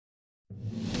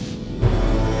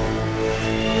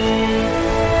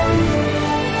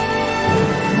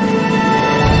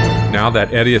Now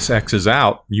that Edius X is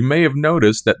out, you may have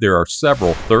noticed that there are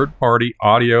several third-party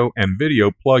audio and video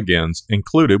plugins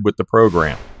included with the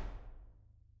program.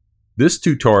 This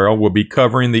tutorial will be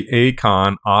covering the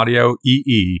Acon Audio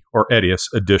EE or Edius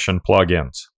Edition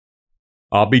plugins.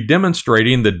 I'll be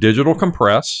demonstrating the digital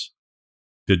compress,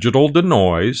 digital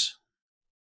denoise,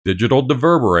 digital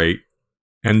Deverberate,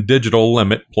 and digital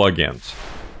limit plugins.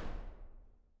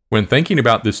 When thinking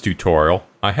about this tutorial,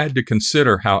 I had to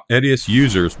consider how Edius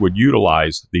users would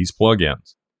utilize these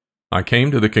plugins. I came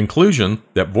to the conclusion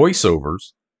that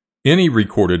voiceovers, any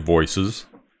recorded voices,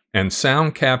 and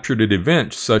sound captured at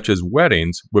events such as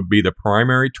weddings would be the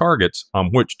primary targets on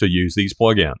which to use these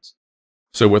plugins.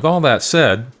 So with all that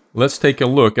said, let's take a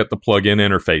look at the plugin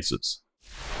interfaces.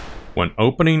 When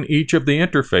opening each of the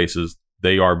interfaces,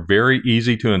 they are very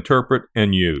easy to interpret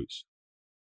and use.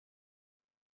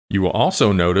 You will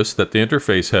also notice that the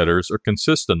interface headers are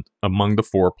consistent among the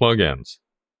 4 plugins.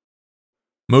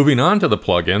 Moving on to the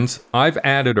plugins, I've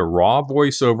added a raw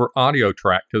voiceover audio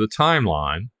track to the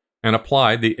timeline and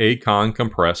applied the Acon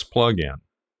Compress plugin.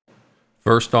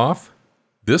 First off,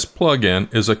 this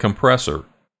plugin is a compressor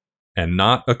and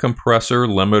not a compressor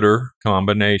limiter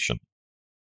combination.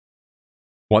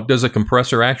 What does a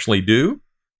compressor actually do?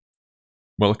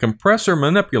 Well, a compressor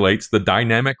manipulates the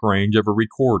dynamic range of a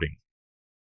recording.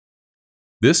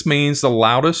 This means the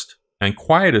loudest and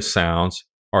quietest sounds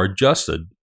are adjusted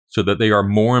so that they are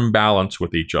more in balance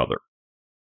with each other.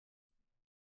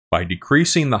 By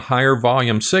decreasing the higher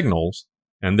volume signals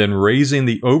and then raising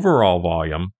the overall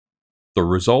volume, the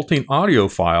resulting audio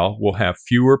file will have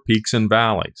fewer peaks and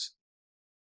valleys.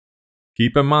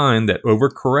 Keep in mind that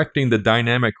overcorrecting the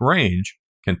dynamic range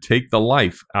can take the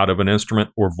life out of an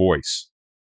instrument or voice.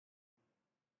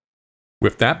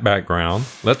 With that background,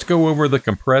 let's go over the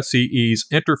Compress EE's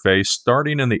interface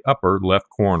starting in the upper left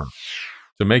corner.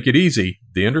 To make it easy,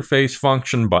 the interface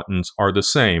function buttons are the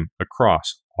same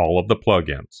across all of the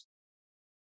plugins.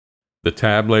 The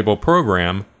tab label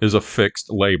program is a fixed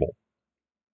label.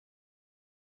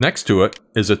 Next to it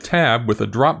is a tab with a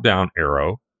drop-down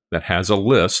arrow that has a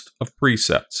list of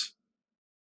presets.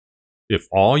 If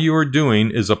all you are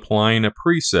doing is applying a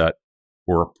preset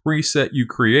or a preset you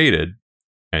created,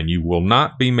 and you will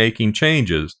not be making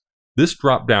changes, this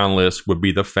drop-down list would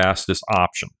be the fastest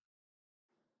option.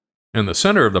 In the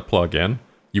center of the plugin,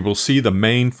 you will see the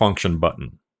main function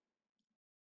button.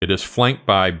 It is flanked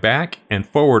by back and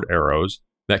forward arrows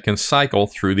that can cycle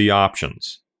through the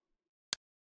options.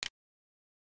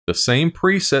 The same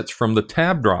presets from the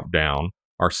tab drop-down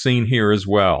are seen here as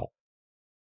well.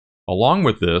 Along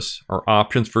with this are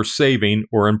options for saving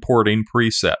or importing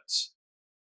presets.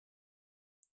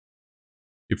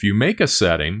 If you make a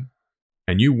setting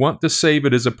and you want to save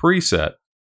it as a preset,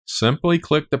 simply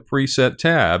click the Preset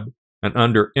tab and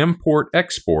under Import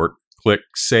Export, click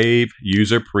Save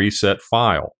User Preset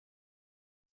File.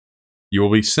 You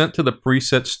will be sent to the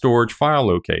preset storage file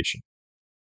location.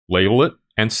 Label it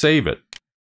and save it.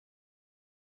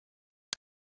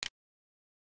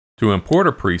 To import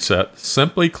a preset,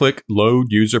 simply click Load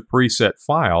User Preset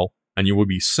File and you will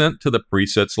be sent to the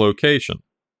preset's location.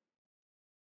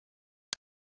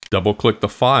 Double-click the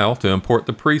file to import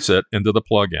the preset into the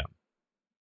plugin.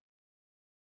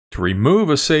 To remove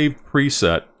a saved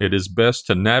preset, it is best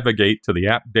to navigate to the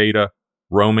App Data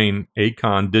Roaming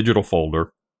Acon Digital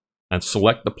folder and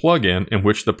select the plugin in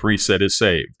which the preset is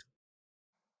saved.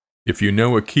 If you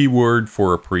know a keyword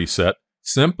for a preset,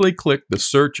 simply click the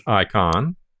search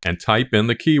icon and type in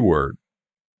the keyword.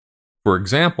 For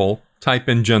example, type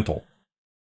in gentle.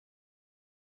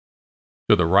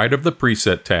 To the right of the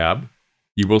preset tab,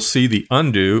 you will see the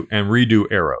undo and redo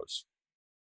arrows.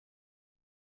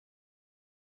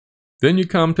 Then you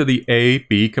come to the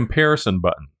A-B comparison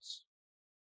buttons.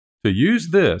 To use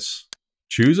this,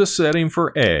 choose a setting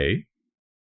for A.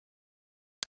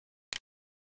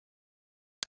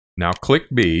 Now click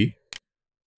B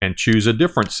and choose a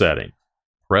different setting.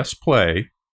 Press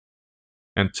play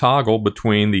and toggle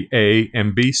between the A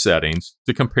and B settings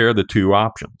to compare the 2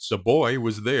 options. The boy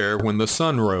was there when the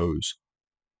sun rose.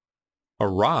 A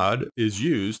rod is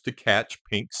used to catch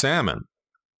pink salmon.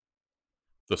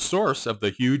 The source of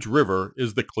the huge river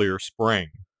is the clear spring.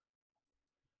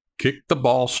 Kick the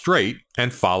ball straight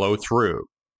and follow through.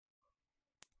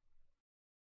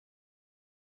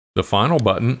 The final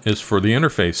button is for the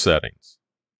interface settings.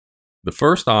 The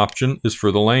first option is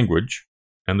for the language,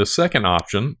 and the second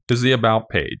option is the About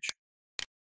page.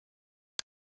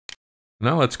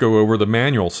 Now let's go over the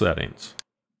manual settings.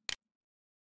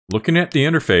 Looking at the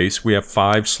interface, we have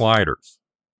 5 sliders.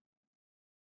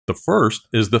 The first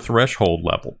is the threshold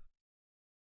level.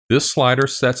 This slider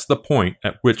sets the point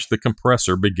at which the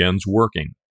compressor begins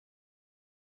working.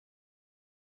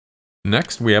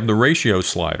 Next, we have the ratio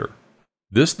slider.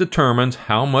 This determines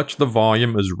how much the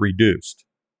volume is reduced.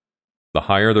 The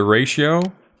higher the ratio,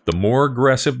 the more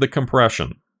aggressive the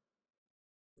compression.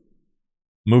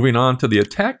 Moving on to the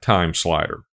attack time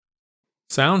slider.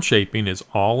 Sound shaping is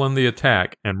all in the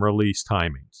attack and release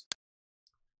timings.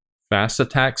 Fast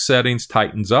attack settings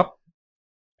tightens up,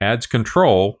 adds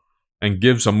control, and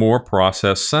gives a more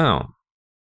processed sound.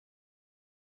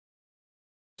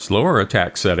 Slower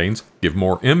attack settings give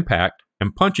more impact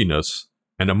and punchiness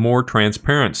and a more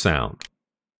transparent sound.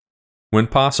 When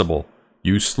possible,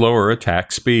 use slower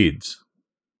attack speeds.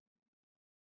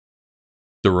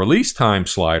 The release time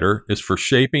slider is for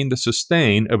shaping the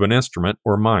sustain of an instrument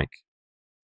or mic.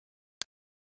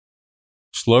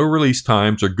 Slow release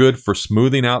times are good for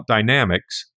smoothing out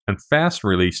dynamics, and fast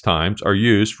release times are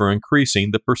used for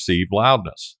increasing the perceived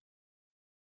loudness.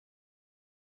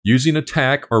 Using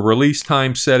attack or release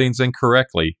time settings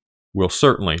incorrectly will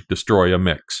certainly destroy a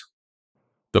mix.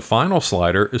 The final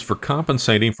slider is for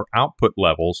compensating for output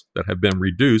levels that have been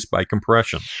reduced by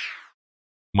compression.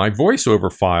 My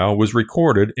voiceover file was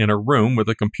recorded in a room with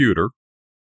a computer,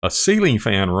 a ceiling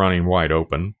fan running wide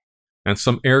open, and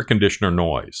some air conditioner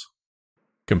noise.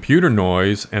 Computer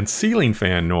noise and ceiling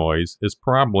fan noise is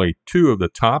probably two of the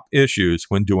top issues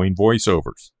when doing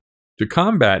voiceovers. To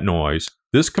combat noise,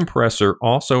 this compressor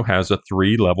also has a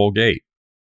 3-level gate.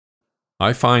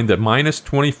 I find that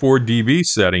 -24 dB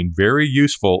setting very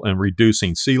useful in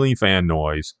reducing ceiling fan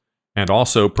noise and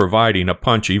also providing a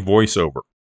punchy voiceover.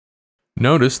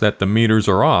 Notice that the meters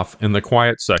are off in the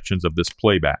quiet sections of this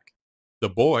playback. The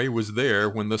boy was there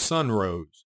when the sun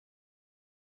rose.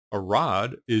 A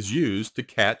rod is used to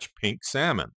catch pink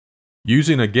salmon.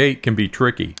 Using a gate can be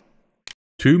tricky.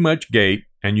 Too much gate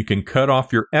and you can cut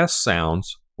off your S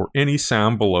sounds or any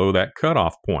sound below that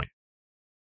cutoff point.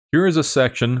 Here is a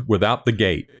section without the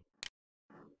gate.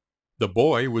 The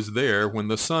boy was there when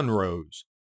the sun rose.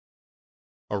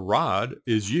 A rod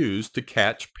is used to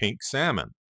catch pink salmon.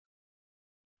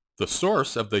 The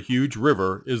source of the huge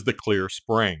river is the clear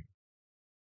spring.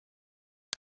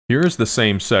 Here is the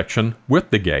same section with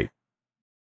the gate.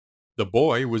 The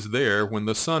boy was there when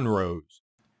the sun rose.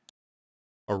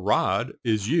 A rod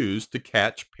is used to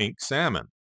catch pink salmon.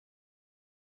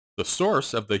 The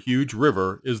source of the huge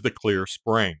river is the clear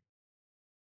spring.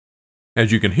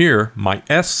 As you can hear, my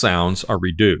S sounds are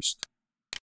reduced.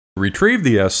 To retrieve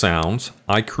the S sounds,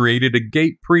 I created a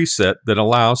gate preset that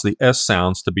allows the S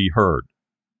sounds to be heard.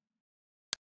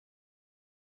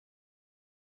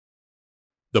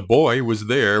 The boy was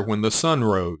there when the sun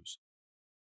rose.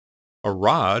 A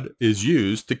rod is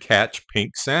used to catch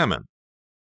pink salmon.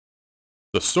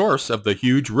 The source of the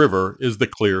huge river is the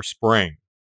clear spring.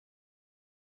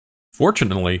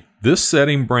 Fortunately, this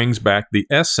setting brings back the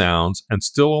S sounds and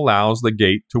still allows the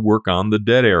gate to work on the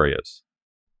dead areas.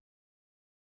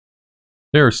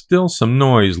 There is still some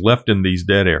noise left in these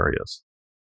dead areas.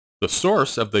 The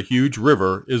source of the huge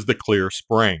river is the clear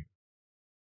spring.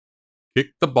 Kick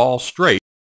the ball straight.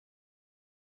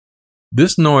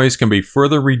 This noise can be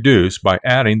further reduced by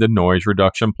adding the noise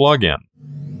reduction plugin.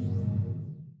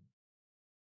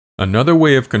 Another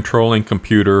way of controlling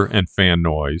computer and fan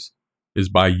noise is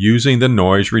by using the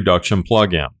noise reduction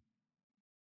plugin.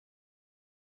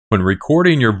 When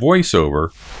recording your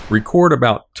voiceover, record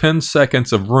about 10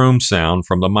 seconds of room sound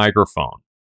from the microphone.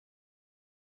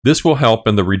 This will help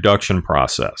in the reduction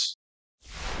process.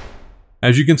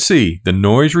 As you can see, the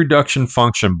noise reduction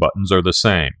function buttons are the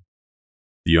same.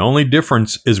 The only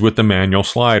difference is with the manual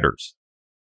sliders.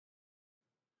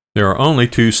 There are only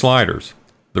two sliders,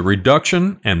 the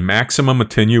reduction and maximum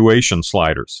attenuation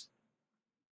sliders.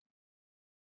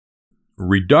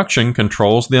 Reduction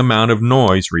controls the amount of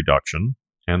noise reduction,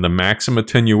 and the maximum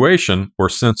attenuation or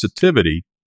sensitivity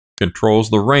controls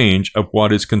the range of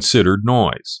what is considered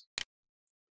noise.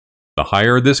 The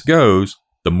higher this goes,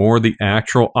 the more the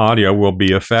actual audio will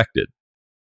be affected.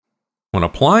 When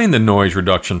applying the noise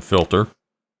reduction filter,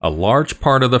 a large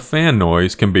part of the fan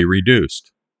noise can be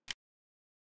reduced.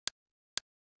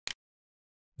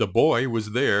 The boy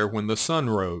was there when the sun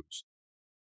rose.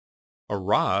 A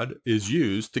rod is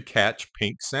used to catch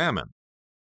pink salmon.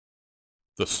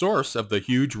 The source of the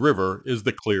huge river is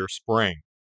the clear spring.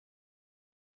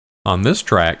 On this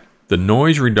track, the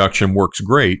noise reduction works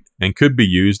great and could be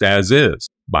used as is.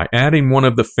 By adding one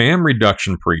of the fan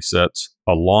reduction presets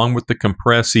along with the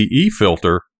compress EE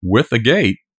filter with a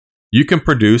gate, you can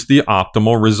produce the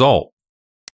optimal result.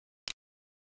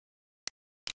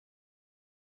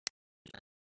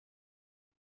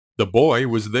 The boy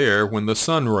was there when the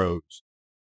sun rose.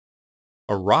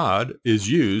 A rod is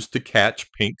used to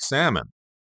catch pink salmon.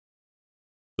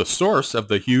 The source of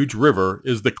the huge river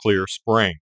is the clear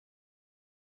spring.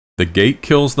 The gate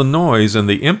kills the noise in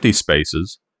the empty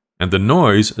spaces, and the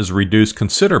noise is reduced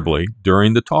considerably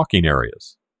during the talking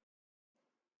areas.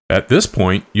 At this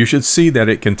point, you should see that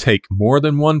it can take more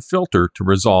than one filter to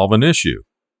resolve an issue.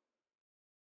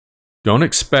 Don't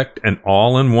expect an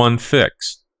all-in-one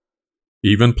fix.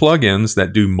 Even plugins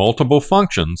that do multiple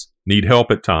functions need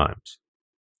help at times.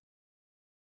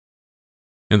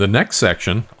 In the next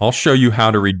section, I'll show you how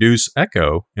to reduce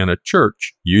echo in a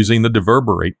church using the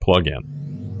Deverberate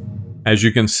plugin. As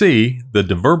you can see, the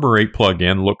Deverberate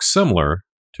plugin looks similar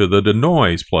to the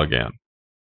Denoise plugin.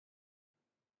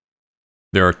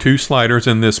 There are two sliders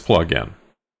in this plugin,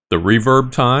 the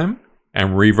reverb time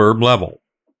and reverb level.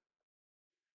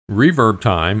 Reverb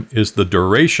time is the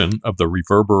duration of the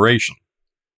reverberation.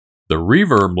 The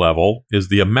reverb level is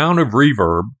the amount of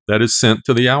reverb that is sent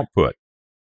to the output.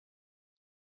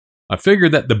 I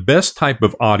figured that the best type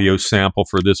of audio sample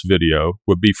for this video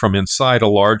would be from inside a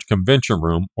large convention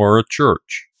room or a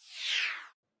church.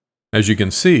 As you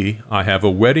can see, I have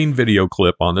a wedding video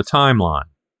clip on the timeline.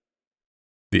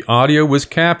 The audio was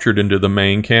captured into the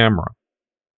main camera.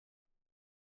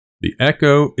 The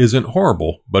echo isn't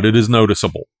horrible, but it is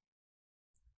noticeable.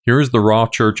 Here is the raw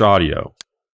church audio.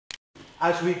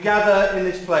 As we gather in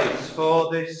this place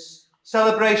for this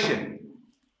celebration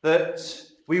that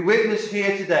we witness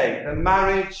here today, the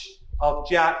marriage of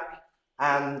Jack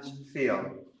and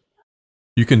Theo.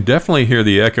 You can definitely hear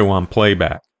the echo on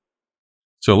playback.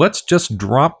 So let's just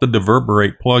drop the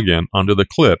Deverberate plugin onto the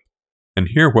clip and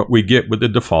hear what we get with the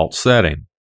default setting.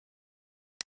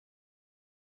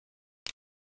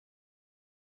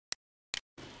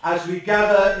 As we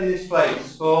gather in this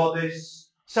place for this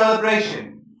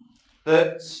celebration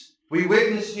that we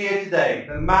witness here today,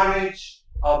 the marriage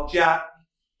of Jack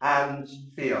and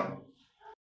Theo.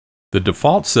 The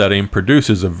default setting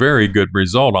produces a very good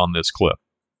result on this clip.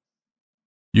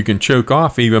 You can choke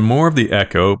off even more of the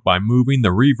echo by moving the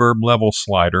reverb level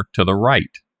slider to the right.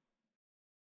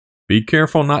 Be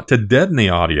careful not to deaden the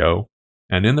audio,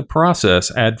 and in the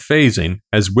process add phasing,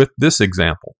 as with this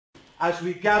example. As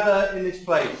we gather in this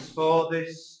place for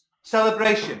this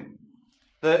celebration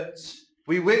that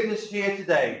we witness here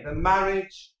today, the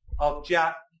marriage of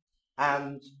Jack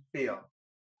and Theo.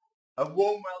 A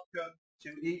warm welcome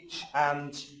to each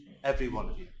and every one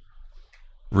of you.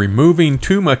 Removing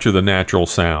too much of the natural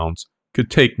sounds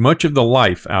could take much of the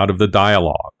life out of the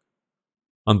dialogue.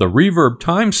 On the reverb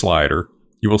time slider,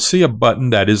 you will see a button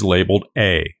that is labeled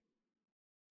A.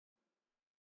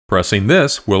 Pressing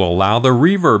this will allow the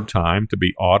reverb time to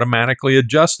be automatically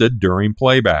adjusted during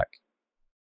playback.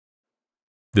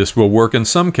 This will work in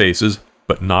some cases,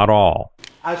 but not all.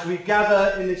 As we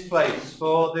gather in this place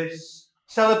for this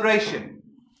celebration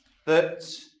that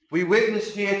we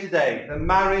witness here today, the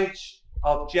marriage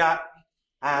of Jack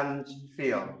and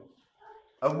Theo.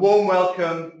 A warm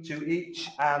welcome to each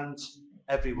and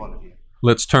every one of you.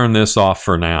 Let's turn this off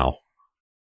for now.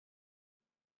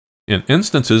 In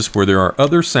instances where there are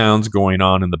other sounds going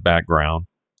on in the background,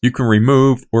 you can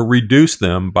remove or reduce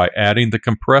them by adding the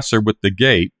compressor with the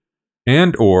gate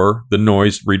and/or the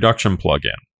noise reduction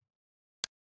plugin.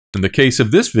 In the case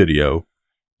of this video,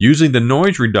 using the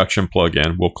noise reduction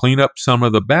plugin will clean up some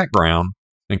of the background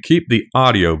and keep the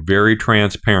audio very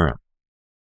transparent.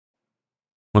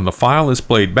 When the file is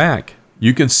played back,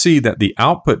 you can see that the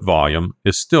output volume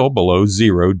is still below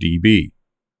 0 dB.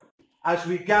 As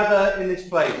we gather in this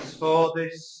place for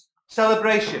this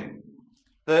celebration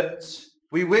that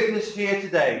we witness here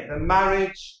today, the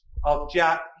marriage of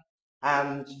Jack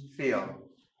and Theo.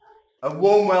 A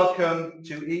warm welcome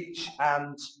to each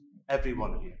and every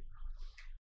one of you.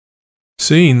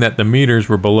 Seeing that the meters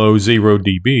were below 0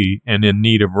 dB and in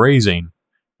need of raising,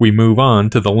 we move on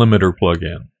to the limiter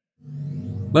plugin.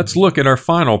 Let's look at our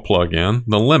final plugin,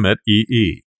 the Limit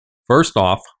EE. First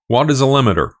off, what is a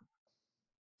limiter?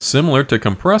 Similar to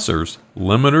compressors,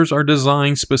 limiters are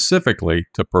designed specifically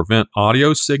to prevent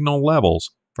audio signal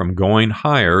levels from going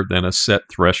higher than a set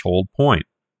threshold point.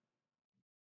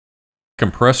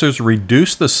 Compressors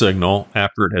reduce the signal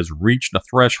after it has reached a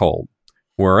threshold,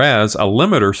 whereas a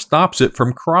limiter stops it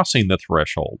from crossing the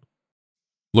threshold.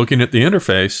 Looking at the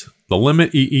interface, the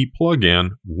Limit EE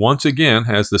plugin once again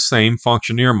has the same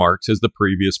function earmarks as the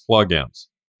previous plugins.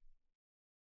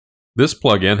 This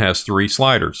plugin has three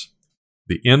sliders: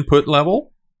 the input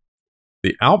level,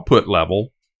 the output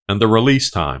level, and the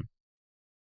release time.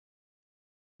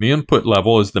 The input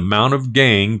level is the amount of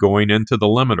gain going into the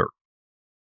limiter.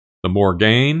 The more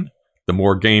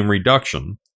gain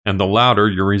reduction, and the louder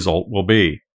your result will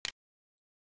be.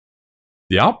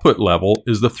 The output level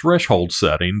is the threshold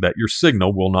setting that your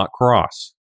signal will not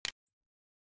cross.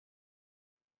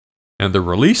 And the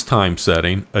release time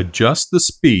setting adjusts the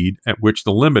speed at which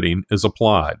the limiting is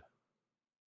applied.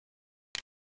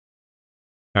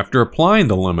 After applying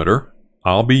the limiter,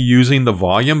 I'll be using the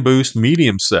volume boost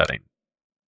medium setting.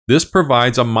 This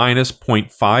provides a minus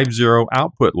 0.50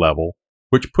 output level,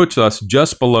 which puts us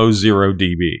just below 0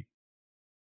 dB.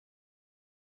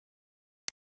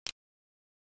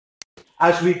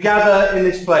 As we gather in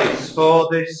this place for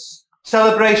this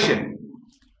celebration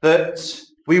that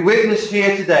we witness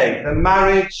here today, the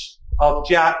marriage of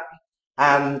Jack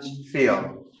and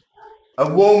Theo.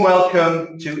 A warm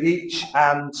welcome to each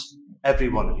and every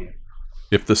one of you.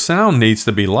 If the sound needs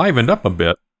to be livened up a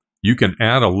bit, you can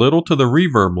add a little to the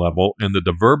reverb level in the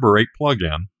Deverberate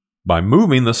plugin by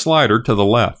moving the slider to the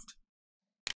left.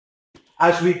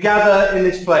 As we gather in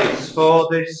this place for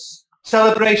this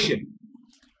celebration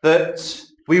that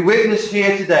we witness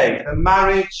here today, the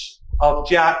marriage of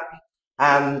Jack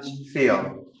and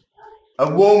Theo.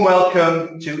 A warm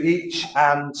welcome to each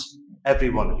and every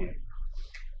one of you.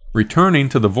 Returning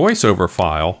to the voiceover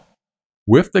file,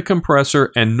 with the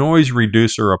compressor and noise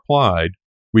reducer applied,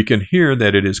 we can hear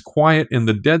that it is quiet in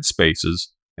the dead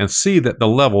spaces and see that the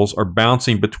levels are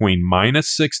bouncing between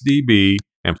minus 6 dB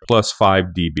and plus 5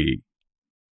 dB.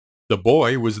 The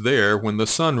boy was there when the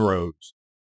sun rose.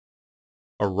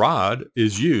 A rod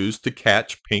is used to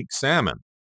catch pink salmon.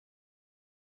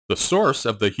 The source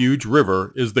of the huge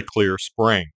river is the clear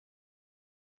spring.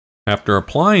 After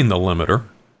applying the limiter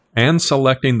and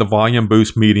selecting the volume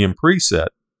boost medium preset,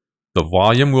 the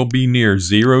volume will be near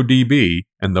 0 dB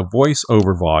and the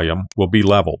voice-over volume will be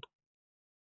leveled.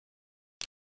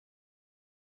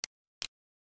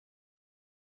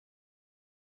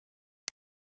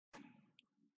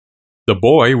 The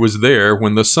boy was there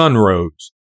when the sun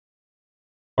rose.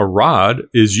 A rod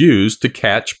is used to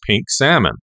catch pink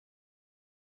salmon.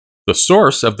 The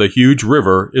source of the huge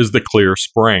river is the clear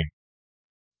spring.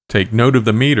 Take note of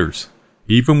the meters.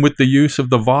 Even with the use of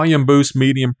the volume boost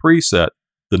medium preset,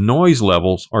 the noise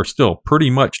levels are still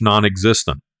pretty much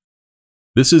non-existent.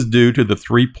 This is due to the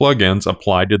 3 plugins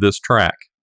applied to this track.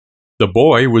 The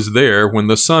boy was there when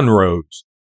the sun rose.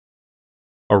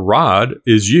 A rod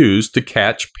is used to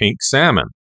catch pink salmon.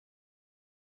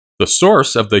 The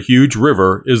source of the huge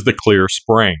river is the clear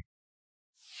spring.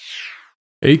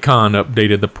 Acon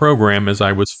updated the program as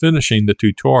I was finishing the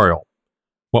tutorial.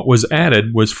 What was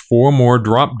added was 4 more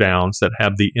drop-downs that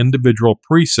have the individual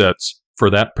presets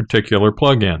for that particular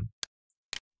plugin.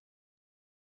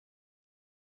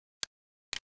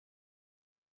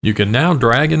 You can now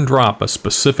drag and drop a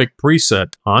specific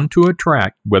preset onto a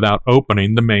track without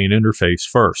opening the main interface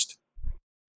first.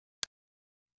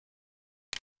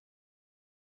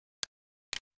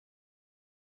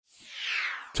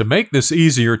 To make this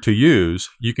easier to use,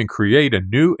 you can create a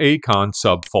new Acon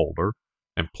subfolder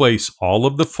and place all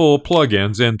of the full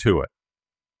plugins into it.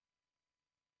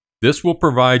 This will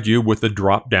provide you with a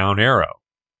drop-down arrow.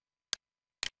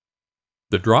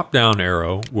 The drop-down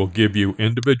arrow will give you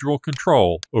individual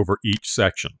control over each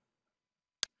section.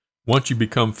 Once you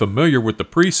become familiar with the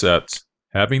presets,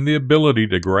 having the ability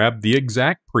to grab the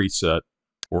exact preset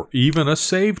or even a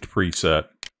saved preset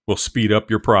will speed up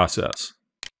your process.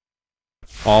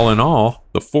 All in all,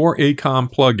 the 4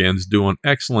 Acon plugins do an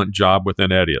excellent job within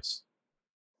Edius.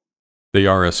 They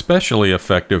are especially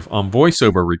effective on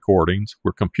voiceover recordings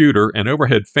where computer and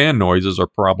overhead fan noises are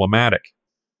problematic.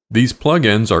 These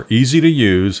plugins are easy to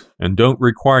use and don't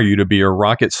require you to be a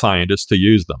rocket scientist to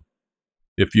use them.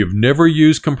 If you've never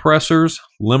used compressors,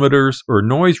 limiters, or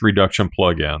noise reduction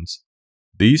plugins,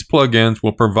 these plugins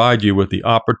will provide you with the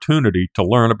opportunity to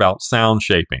learn about sound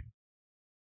shaping.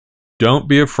 Don't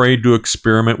be afraid to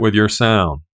experiment with your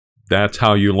sound. That's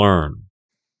how you learn.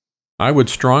 I would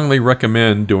strongly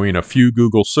recommend doing a few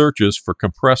Google searches for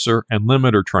compressor and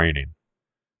limiter training.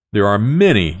 There are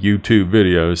many YouTube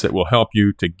videos that will help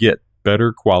you to get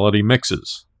better quality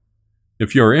mixes.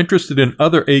 If you are interested in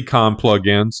other Acon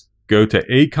plugins, go to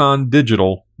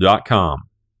acondigital.com.